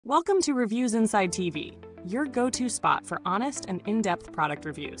Welcome to Reviews Inside TV, your go-to spot for honest and in-depth product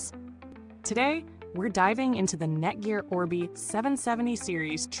reviews. Today, we're diving into the NETGEAR Orbi 770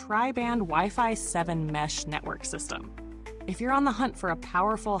 Series Tri-Band Wi-Fi 7 Mesh Network System. If you're on the hunt for a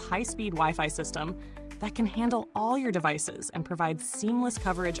powerful, high-speed Wi-Fi system that can handle all your devices and provide seamless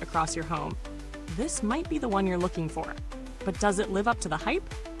coverage across your home, this might be the one you're looking for. But does it live up to the hype?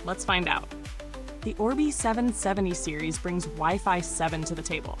 Let's find out. The Orbi 770 series brings Wi-Fi 7 to the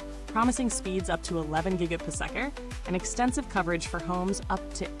table, promising speeds up to 11 gigabits and extensive coverage for homes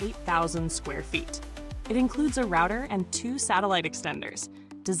up to 8,000 square feet. It includes a router and 2 satellite extenders,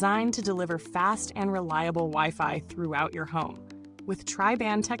 designed to deliver fast and reliable Wi-Fi throughout your home. With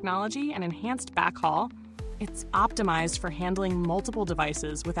tri-band technology and enhanced backhaul, it's optimized for handling multiple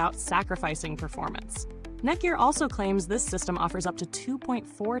devices without sacrificing performance. NETGEAR also claims this system offers up to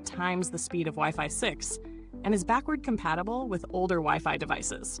 2.4 times the speed of Wi-Fi 6 and is backward compatible with older Wi-Fi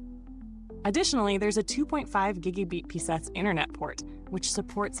devices. Additionally, there's a 2.5 Gbps internet port, which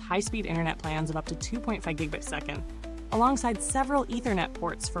supports high-speed internet plans of up to 2.5 gigabits, alongside several Ethernet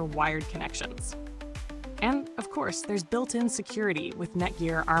ports for wired connections. And, of course, there's built-in security with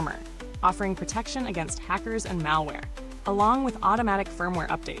NETGEAR Armor, offering protection against hackers and malware, along with automatic firmware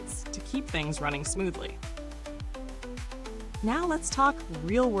updates to keep things running smoothly. Now let's talk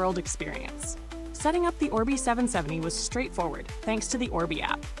real-world experience. Setting up the Orbi 770 was straightforward thanks to the Orbi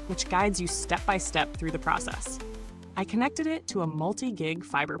app, which guides you step-by-step through the process. I connected it to a multi-gig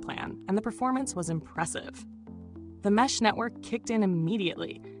fiber plan, and the performance was impressive. The mesh network kicked in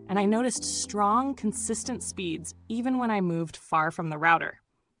immediately, and I noticed strong, consistent speeds even when I moved far from the router.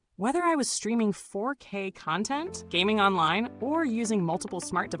 Whether I was streaming 4K content, gaming online, or using multiple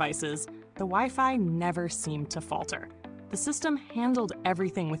smart devices, the Wi-Fi never seemed to falter. The system handled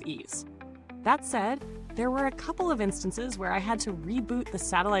everything with ease. That said, there were a couple of instances where I had to reboot the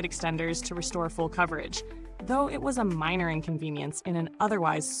satellite extenders to restore full coverage, though it was a minor inconvenience in an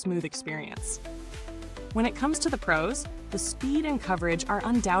otherwise smooth experience. When it comes to the pros, the speed and coverage are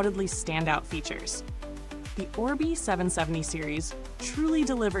undoubtedly standout features. The Orbi 770 series truly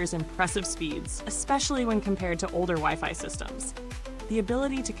delivers impressive speeds, especially when compared to older Wi-Fi systems. The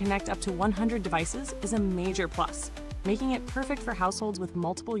ability to connect up to 100 devices is a major plus, making it perfect for households with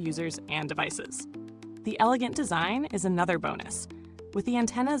multiple users and devices. The elegant design is another bonus, with the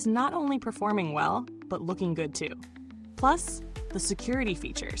antennas not only performing well, but looking good too. Plus, the security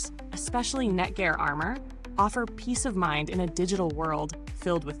features, especially NETGEAR Armor, offer peace of mind in a digital world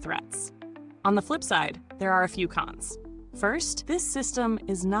filled with threats. On the flip side, there are a few cons. First, this system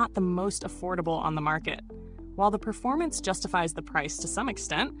is not the most affordable on the market. While the performance justifies the price to some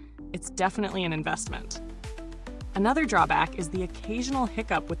extent, it's definitely an investment. Another drawback is the occasional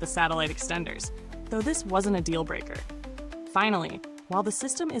hiccup with the satellite extenders, though this wasn't a deal breaker. Finally, while the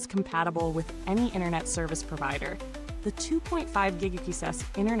system is compatible with any internet service provider, the 2.5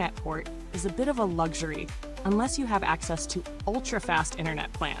 Gbps internet port is a bit of a luxury unless you have access to ultra-fast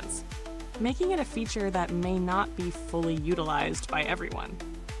internet plans, making it a feature that may not be fully utilized by everyone.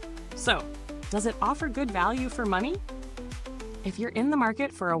 So, does it offer good value for money? If you're in the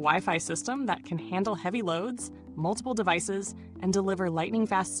market for a Wi-Fi system that can handle heavy loads, multiple devices, and deliver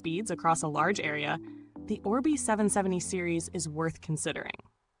lightning-fast speeds across a large area, the Orbi 770 series is worth considering.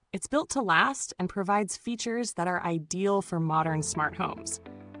 It's built to last and provides features that are ideal for modern smart homes.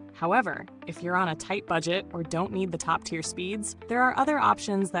 However, if you're on a tight budget or don't need the top-tier speeds, there are other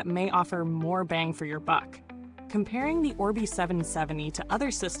options that may offer more bang for your buck. Comparing the Orbi 770 to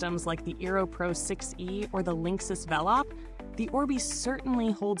other systems like the Eero Pro 6e or the Linksys Velop, the Orbi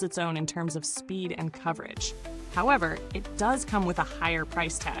certainly holds its own in terms of speed and coverage. However, it does come with a higher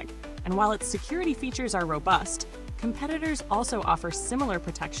price tag, and while its security features are robust, competitors also offer similar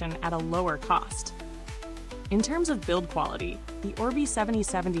protection at a lower cost. In terms of build quality, the Orbi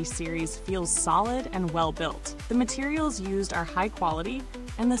 770 series feels solid and well built. The materials used are high quality,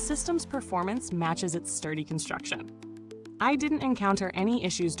 and the system's performance matches its sturdy construction. I didn't encounter any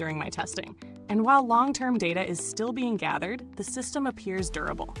issues during my testing, and while long-term data is still being gathered, the system appears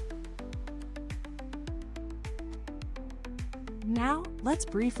durable. Now, let's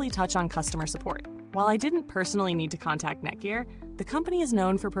briefly touch on customer support. While I didn't personally need to contact NETGEAR, the company is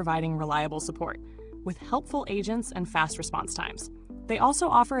known for providing reliable support, with helpful agents and fast response times. They also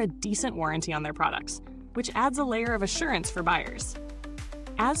offer a decent warranty on their products, which adds a layer of assurance for buyers.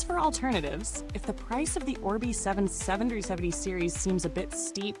 As for alternatives, if the price of the Orbi 770 series seems a bit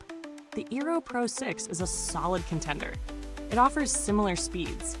steep, the Eero Pro 6 is a solid contender. It offers similar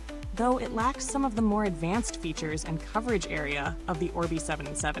speeds, though it lacks some of the more advanced features and coverage area of the Orbi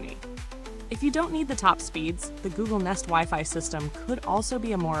 770. If you don't need the top speeds, the Google Nest Wi-Fi system could also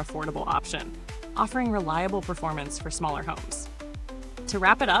be a more affordable option, offering reliable performance for smaller homes. To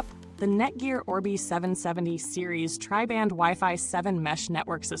wrap it up, the NETGEAR Orbi 770 Series Tri-Band Wi-Fi 7 mesh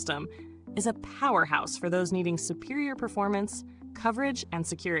network system is a powerhouse for those needing superior performance, coverage, and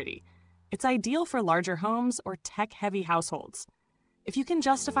security. It's ideal for larger homes or tech-heavy households. If you can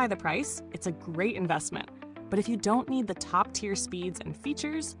justify the price, it's a great investment. But if you don't need the top-tier speeds and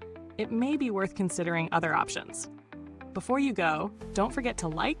features, it may be worth considering other options. Before you go, don't forget to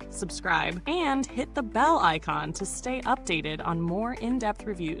like, subscribe, and hit the bell icon to stay updated on more in-depth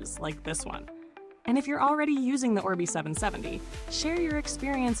reviews like this one. And if you're already using the Orbi 770, share your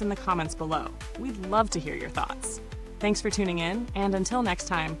experience in the comments below. We'd love to hear your thoughts. Thanks for tuning in, and until next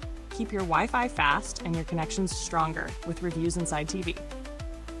time, keep your Wi-Fi fast and your connections stronger with Reviews Inside TV.